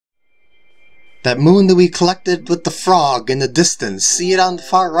That moon that we collected with the frog in the distance. See it on the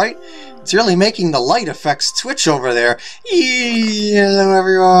far right? It's really making the light effects twitch over there. Hello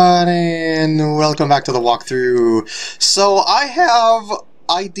everyone, and welcome back to the walkthrough. So I have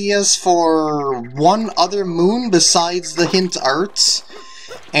ideas for one other moon besides the hint arts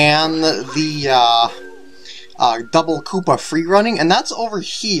and the double Koopa freerunning, and that's over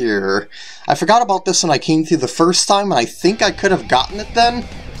here. I forgot about this when I came through the first time, and I think I could have gotten it then.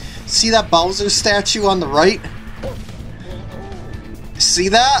 See that Bowser statue on the right? See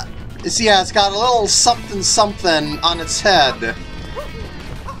that? Yeah, it's got a little something something on its head.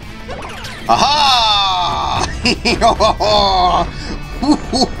 Aha!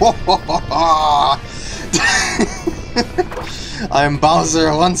 I'm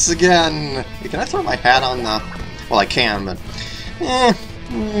Bowser once again. Hey, can I throw my hat on the... Well, I can, but...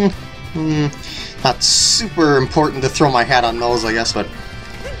 not super important to throw my hat on those, I guess, but...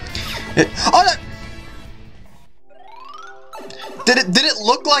 Oh, that... Did it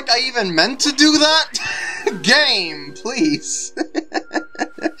look like I even meant to do that? Game, please.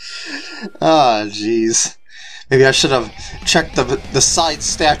 Ah, jeez. Maybe I should have checked the side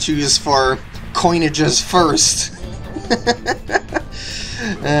statues for coinages first.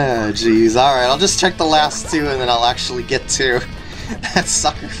 Ah, jeez. Alright, I'll just check the last two and then I'll actually get to that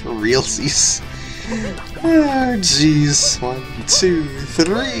sucker for realsies. Ah, jeez. 1, 2,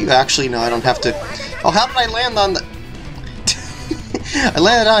 3. Actually, no, I don't have to. Oh, how did I land on the... I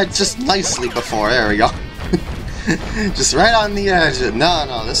landed on it just nicely before. There we go. Just right on the edge.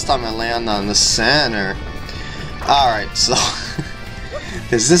 No, this time I land on the center. Alright, so...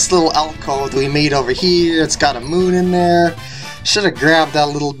 there's this little alcove that we made over here. It's got a moon in there. Should have grabbed that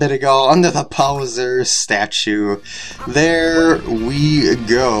a little bit ago under the Bowser statue. There we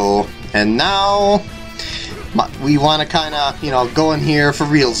go. And now... we want to kind of, you know, go in here for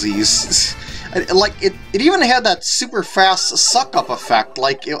realsies. Like, it even had that super fast suck-up effect,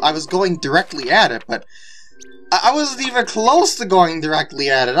 like I was going directly at it, but I wasn't even close to going directly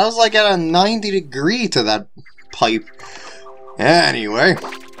at it. I was like at a 90 degree to that pipe. Anyway.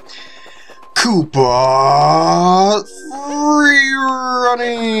 Koopa free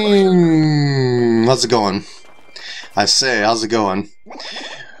running! How's it going? I say, how's it going?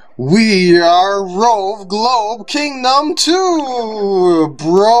 We are Rove Globe Kingdom 2!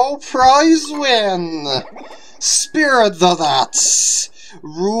 Bro, prize win! Spirit the That's!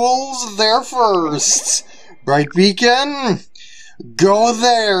 Rules there first! Bright Beacon! Go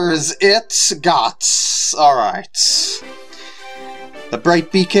there's it gots! Alright. The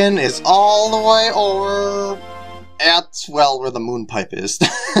Bright Beacon is all the way over at, well, where the moon pipe is.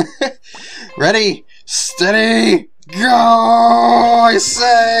 Ready? Steady! Go, I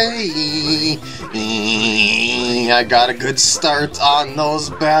say! I got a good start on those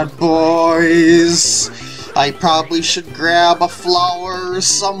bad boys. I probably should grab a flower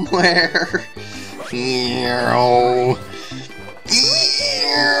somewhere.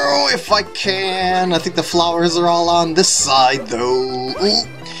 If I can. I think the flowers are all on this side, though. Ooh,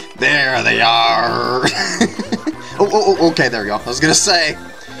 there they are. Okay, there we go. I was gonna say,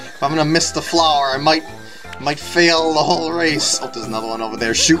 if I'm gonna miss the flower, I might fail the whole race. Oh, there's another one over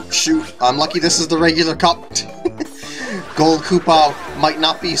there. Shoot. I'm lucky this is the regular cup. Gold Koopa might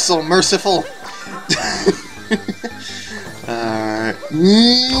not be so merciful. Alright.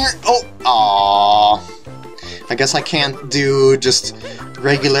 Oh, aww. I guess I can't do just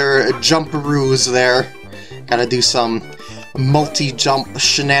regular jumperoos there. Gotta do some multi-jump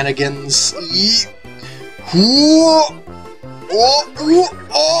shenanigans. Oh.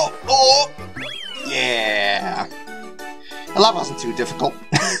 Yeah! Well, that wasn't too difficult.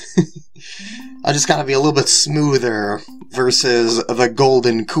 I just gotta be a little bit smoother versus the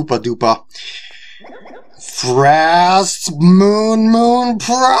golden Koopa Doopa. Fast Moon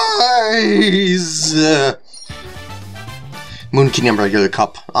Prize! Moon Kingdom regular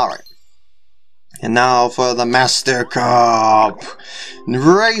cup. Alright. And now for the Master Cup.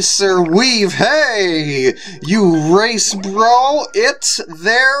 Racer Weave, hey! You race bro, it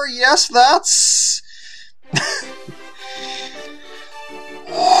there, yes that's...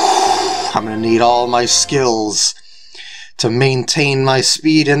 I'm gonna need all my skills to maintain my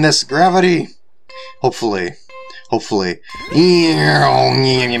speed in this gravity. Hopefully.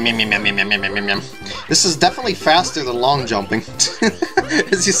 This is definitely faster than long jumping,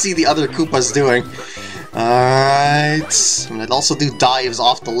 as you see the other Koopas doing. Alright. I'm gonna also do dives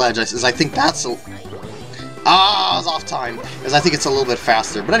off the ledge, as I think that's a... I was off time, as I think it's a little bit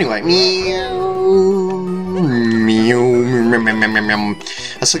faster. But anyway.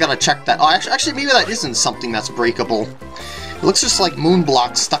 I still gotta check that. Oh, actually, maybe that isn't something that's breakable. It looks just like moon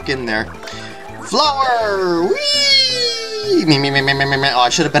blocks stuck in there. Flower! Whee! Oh, I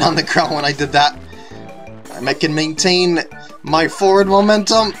should have been on the ground when I did that. I can maintain my forward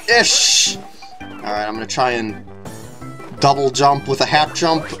momentum. Ish! Alright, I'm gonna try and double jump with a hat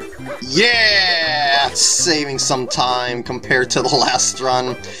jump. Yeah! It's saving some time compared to the last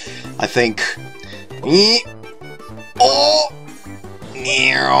run, I think. Oh!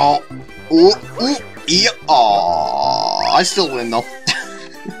 Ooh, ooh, yeah. Aww. I still win though.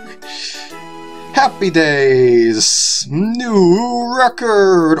 Happy days! New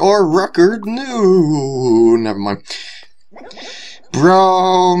record! Or record new! Never mind.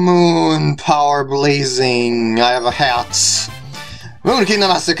 Bro, moon, power blazing. I have a hat. Moon Kingdom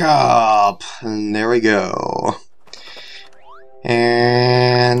Master Cup! And there we go.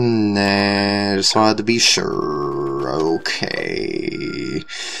 And I just wanted to be sure. Okay.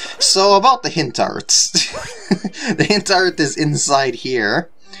 So about the hint art. The hint art is inside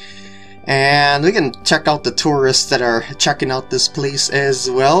here. And we can check out the tourists that are checking out this place as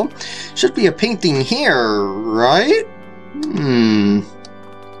well. Should be a painting here, right?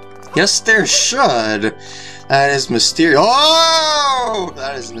 Yes, there should. That is mysterious. Oh!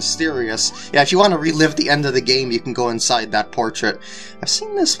 That is mysterious. Yeah, if you want to relive the end of the game, you can go inside that portrait. I've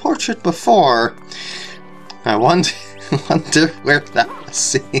seen this portrait before. I wonder where that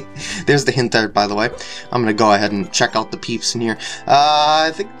was. There's the hint art, by the way. I'm gonna go ahead and check out the peeps in here.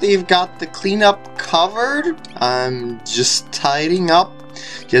 I think they've got the cleanup covered. I'm just tidying up.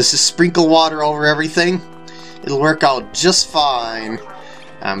 Just sprinkle water over everything. It'll work out just fine.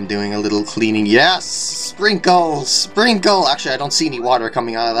 I'm doing a little cleaning. Yes! Sprinkle! Sprinkle! Actually, I don't see any water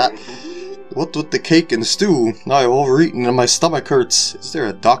coming out of that. What with the cake and stew? I've overeaten and my stomach hurts. Is there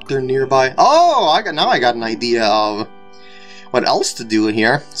a doctor nearby? Oh! Now I got an idea of what else to do in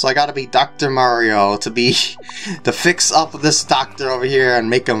here. So I gotta be Dr. Mario to fix up this doctor over here and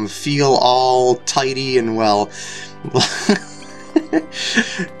make him feel all tidy and well.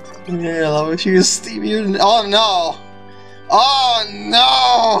 Yeah, I wish you Stevie. Oh no! Oh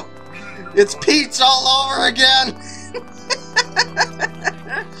no! It's Peach all over again!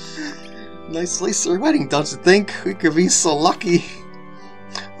 Nice place for a wedding, don't you think? We could be so lucky.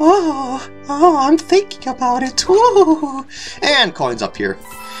 Oh, I'm thinking about it. Ooh. And coins up here.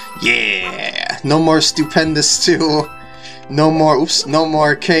 Yeah! No more stupendous too. No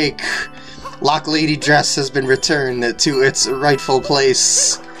more cake. Lock Lady dress has been returned to its rightful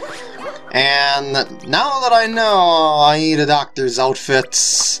place. And now that I know I need a doctor's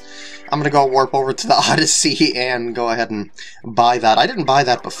outfit, I'm gonna go warp over to the Odyssey and go ahead and buy that. I didn't buy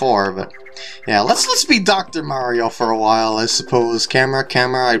that before, but yeah, let's be Dr. Mario for a while, I suppose. Camera,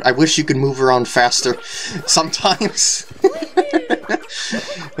 I wish you could move around faster sometimes.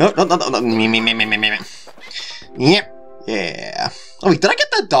 No. Yep. Yeah. Oh wait, did I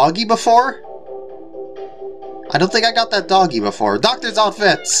get that doggy before? I don't think I got that doggy before. Doctor's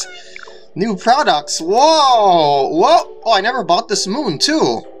outfits! New products! Whoa! Whoa! Oh, I never bought this moon,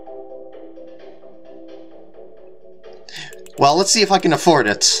 too! Well, let's see if I can afford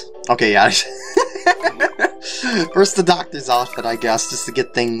it. Okay, yeah. First the doctor's outfit, I guess, just to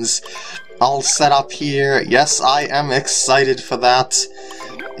get things all set up here. Yes, I am excited for that.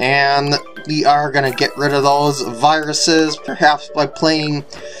 And we are gonna get rid of those viruses, perhaps by playing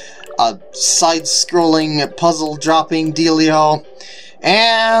a side-scrolling, puzzle-dropping dealio.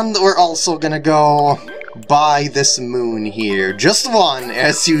 And we're also gonna go buy this moon here. Just one,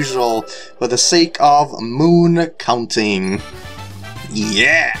 as usual, for the sake of moon counting.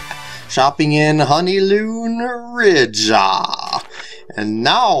 Yeah! Shopping in Honeylune Ridge. And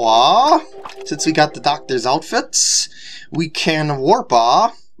now, since we got the doctor's outfits, we can warp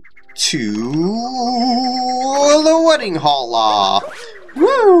to the wedding hall.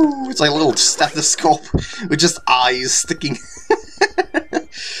 Woo! It's like a little stethoscope with just eyes sticking.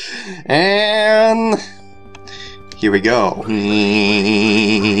 And here we go.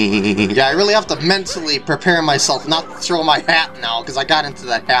 Yeah, I really have to mentally prepare myself not to throw my hat now, because I got into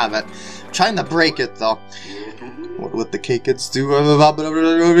that habit. I'm trying to break it, though. What would the K-Kids do?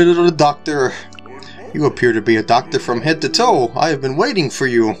 Doctor. You appear to be a doctor from head to toe. I have been waiting for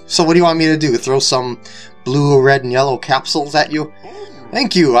you. So what do you want me to do? Throw some blue, red, and yellow capsules at you?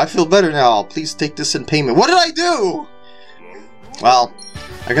 Thank you, I feel better now. Please take this in payment. What did I do? Well,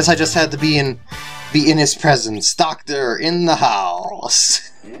 I guess I just had to be in his presence. Doctor in the house.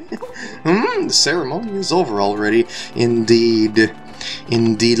 The ceremony is over already. Indeed.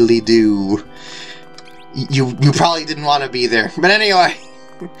 Indeedly do. You probably didn't want to be there. But anyway.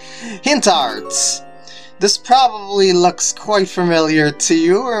 Hint arts. This probably looks quite familiar to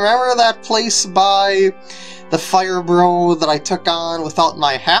you. Remember that place by the fire bro that I took on without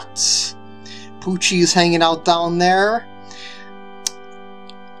my hat? Poochie's hanging out down there.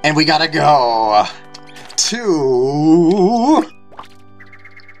 And we gotta go to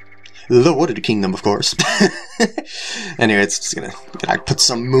the Wooded Kingdom, of course. Anyway, it's just gonna put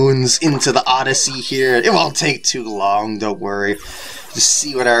some moons into the Odyssey here. It won't take too long, don't worry. Just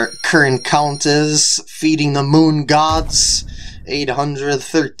see what our current count is. Feeding the moon gods.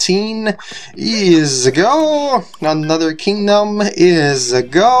 813 is a go. Another kingdom is a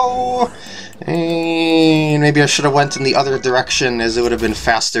go. And maybe I should have went in the other direction, as it would have been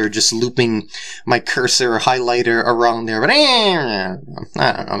faster just looping my cursor highlighter around there. But I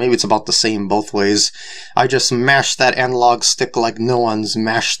don't know, maybe it's about the same both ways. I just mashed that analog stick like no one's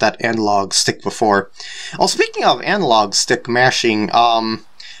mashed that analog stick before. Well, speaking of analog stick mashing,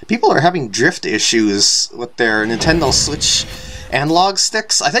 people are having drift issues with their Nintendo Switch analog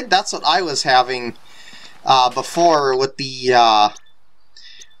sticks. I think that's what I was having before with the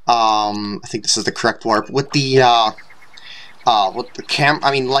I think this is the correct warp with the I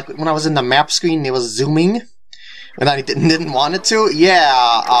mean, like when I was in the map screen, it was zooming, and I didn't want it to.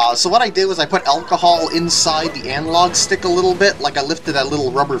 Yeah. So what I did was I put alcohol inside the analog stick a little bit, like I lifted that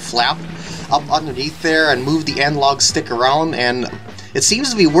little rubber flap up underneath there and moved the analog stick around, and it seems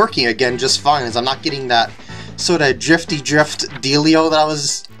to be working again just fine, as I'm not getting that sort of drifty drift dealio that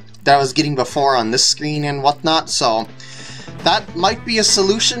I was getting before on this screen and whatnot. So that might be a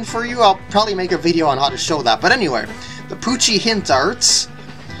solution for you. I'll probably make a video on how to show that. But anyway, the Poochie hint art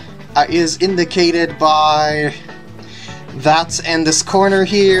is indicated by that and this corner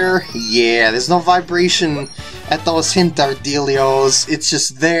here. Yeah, there's no vibration at those hint art dealios. It's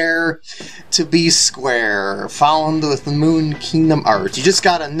just there to be square, found with the Moon Kingdom art. You just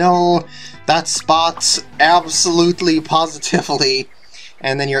gotta know that spot absolutely positively,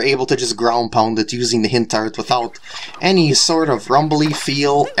 and then you're able to just ground pound it using the hint art without any sort of rumbly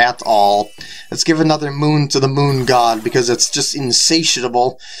feel at all. Let's give another moon to the moon god, because it's just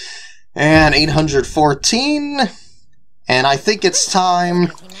insatiable. And 814, and I think it's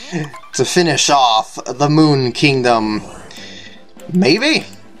time to finish off the Moon Kingdom. Maybe?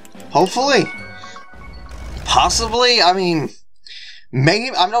 Hopefully? Possibly? I mean,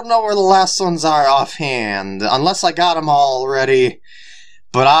 maybe? I don't know where the last ones are offhand, unless I got them all already.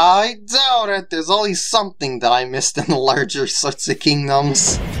 But I doubt it. There's always something that I missed in the larger sorts of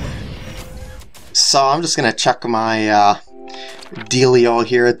kingdoms. So I'm just gonna check my dealio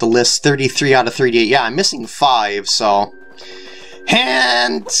here at the list. 33 out of 38. Yeah, I'm missing 5, so...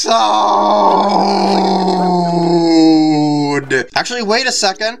 Hand Toad! Actually, wait a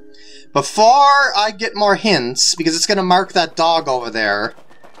second. Before I get more hints, because it's gonna mark that dog over there,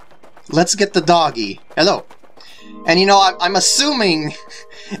 let's get the doggy. Hello. And you know, I'm assuming,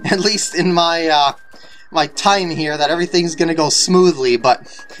 at least in my my time here, that everything's gonna go smoothly, but,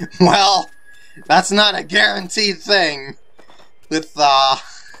 well, that's not a guaranteed thing with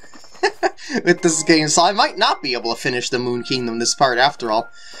with this game, so I might not be able to finish the Moon Kingdom this part after all.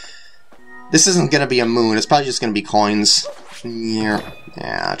 This isn't gonna be a moon, it's probably just gonna be coins. Yeah,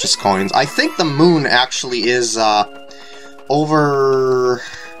 just coins. I think the moon actually is over,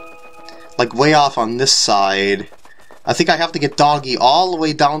 like, way off on this side. I think I have to get Doggy all the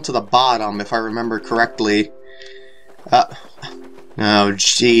way down to the bottom, if I remember correctly. Oh,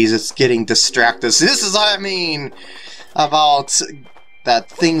 jeez, it's getting distracted. So this is what I mean about that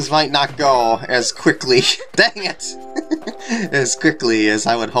things might not go as quickly. Dang it! As quickly as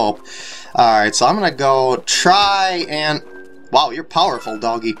I would hope. Alright, so I'm gonna go try and... Wow, you're powerful,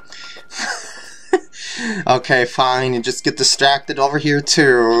 Doggy. Okay, fine, you just get distracted over here,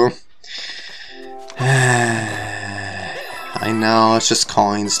 too. I know, it's just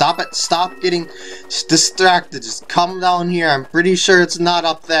coins. Stop it! Stop getting distracted. Just come down here. I'm pretty sure it's not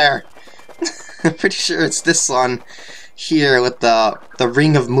up there. I'm pretty sure it's this one here with the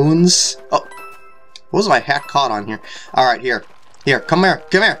ring of moons. Oh, what was my hat caught on here? Alright, here. Here, come here.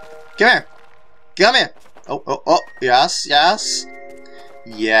 Come here. Come here. Come here. Oh, oh, oh. Yes, yes.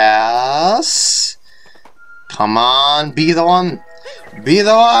 Yes. Come on, be the one. Be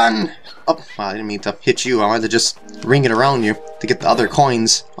the one. Oh, well, I didn't mean to hit you. I wanted to just ring it around you to get the other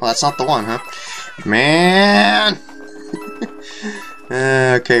coins. Oh, that's not the one, huh? Man!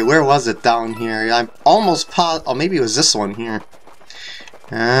 Okay, where was it down here? I'm almost oh, maybe it was this one here.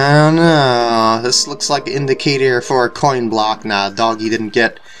 I don't know. This looks like an indicator for a coin block. Nah, Doggy didn't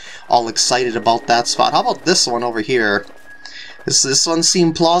get all excited about that spot. How about this one over here? Does this one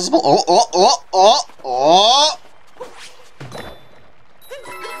seem plausible? Oh, oh, oh, oh, oh!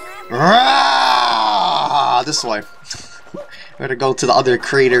 Ah, this way. We're gonna go to the other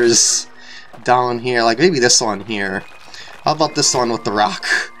craters down here, like maybe this one here. How about this one with the rock?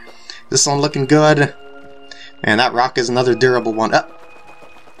 This one looking good. And that rock is another durable one.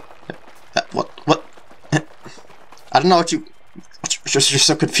 What? I don't know what you're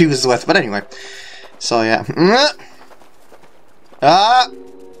so confused with, but anyway. So yeah.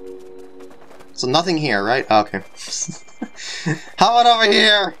 So nothing here, right? Okay. How about over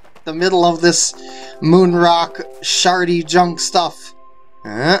here? The middle of this moon rock, shardy junk stuff.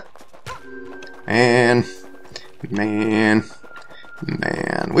 Man.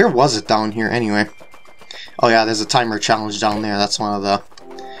 Where was it down here anyway? Oh yeah, there's a timer challenge down there. That's one of the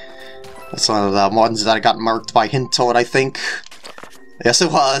ones that I got marked by Hint Toad, I think. Yes,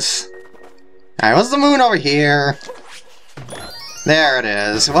 it was. Alright, what's the moon over here? There it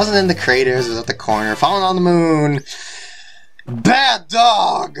is. It wasn't in the craters, it was at the corner. Falling on the moon. Bad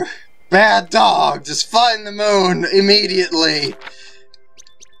dog! Bad dog! Just find the moon immediately!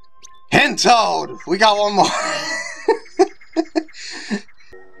 Hint Toad! We got one more!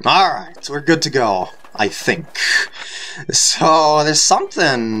 Alright, we're good to go, I think. So, there's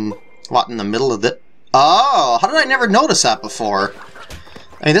something... What, in the middle of it? Oh! How did I never notice that before?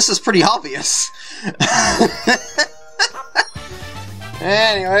 I mean, this is pretty obvious.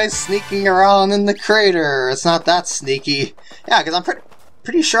 Anyway, sneaking around in the crater. It's not that sneaky. Yeah, because I'm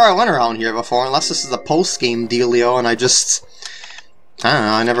pretty sure I went around here before, unless this is a post-game dealio, and I don't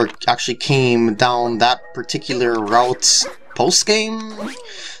know, I never actually came down that particular route post-game?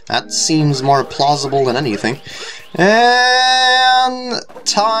 That seems more plausible than anything. And...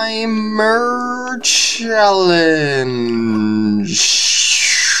 Timer Challenge!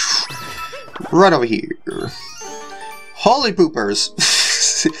 Right over here. Holy poopers!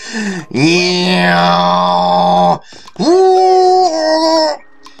 Yeah! Woo!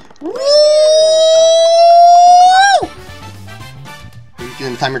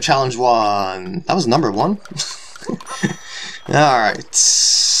 Weekend Timer Challenge 1. That was number 1. Alright.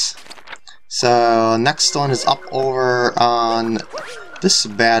 So, next one is up over on this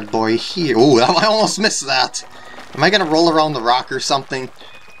bad boy here. Ooh, I almost missed that! Am I gonna roll around the rock or something?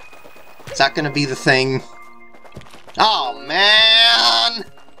 Is that gonna be the thing? Oh, man!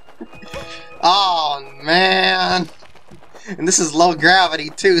 Oh, man! And this is low gravity,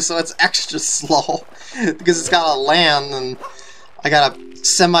 too, so it's extra slow. Because it's gotta land, and I gotta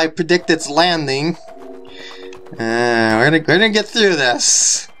semi-predict its landing. We're gonna get through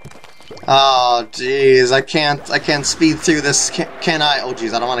this. Oh, jeez, I can't speed through this, can I? Oh,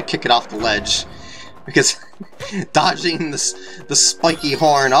 jeez, I don't want to kick it off the ledge. Because dodging the spiky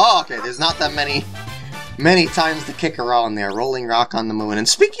horn... Oh, okay, there's not that many times to kick around there. Rolling rock on the moon. And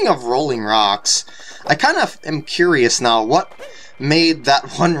speaking of rolling rocks, I kind of am curious now, what made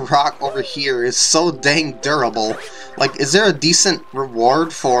that one rock over here is so dang durable? Like, is there a decent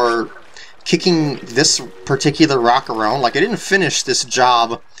reward for kicking this particular rock around? Like, I didn't finish this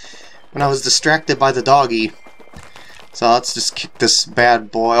job when I was distracted by the doggy. So let's just kick this bad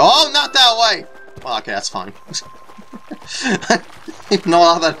boy. Oh, not that way! Well, okay, that's fine. I don't even know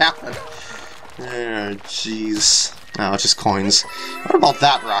how that happened. Oh, jeez. Oh, it's just coins. What about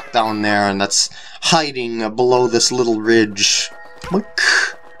that rock down there, and that's hiding below this little ridge? Look.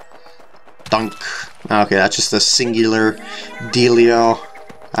 Dunk. Okay, that's just a singular dealio.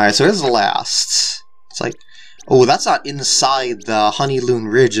 Alright, so here's the last. It's like... Oh, that's not inside the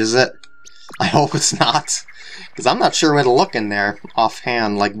Honeylune Ridge, is it? I hope it's not. Because I'm not sure where to look in there,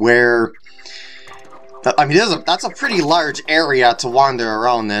 offhand. Like, where... I mean, that's a pretty large area to wander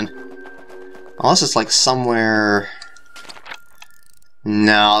around in. Unless it's like somewhere...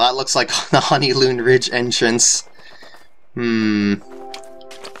 No, that looks like the Honeylune Ridge entrance. I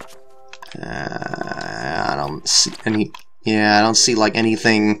don't see any... Yeah, I don't see like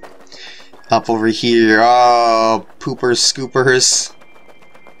anything up over here. Oh, poopers, scoopers.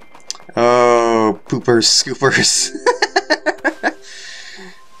 Oh, poopers, scoopers.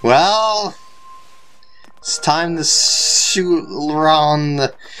 Well... It's time to shoot around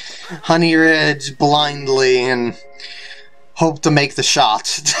the Honey Ridge blindly and hope to make the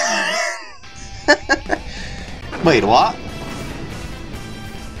shot. Wait, what?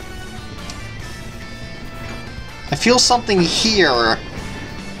 I feel something here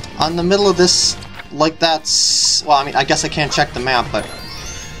on the middle of this, like that's... Well, I mean, I guess I can't check the map, but...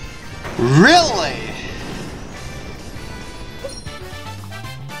 Really?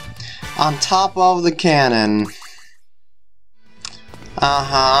 On top of the cannon.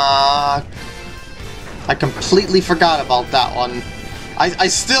 Uh-huh. I completely forgot about that one. I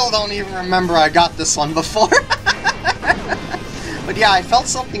still don't even remember I got this one before. But yeah, I felt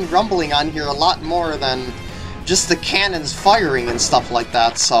something rumbling on here a lot more than just the cannons firing and stuff like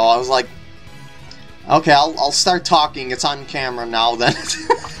that, so I was like, okay, I'll start talking, it's on camera now then.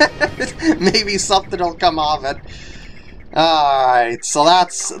 Maybe something will come of it. Alright, so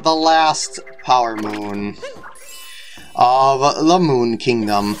that's the last Power Moon of the Moon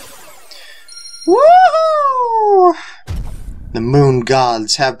Kingdom. Woohoo! The Moon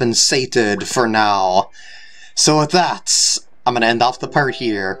Gods have been sated for now. So with that, I'm going to end off the part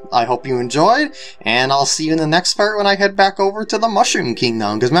here. I hope you enjoyed, and I'll see you in the next part when I head back over to the Mushroom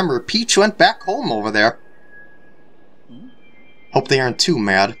Kingdom. Because remember, Peach went back home over there. Hope they aren't too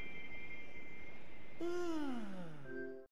mad.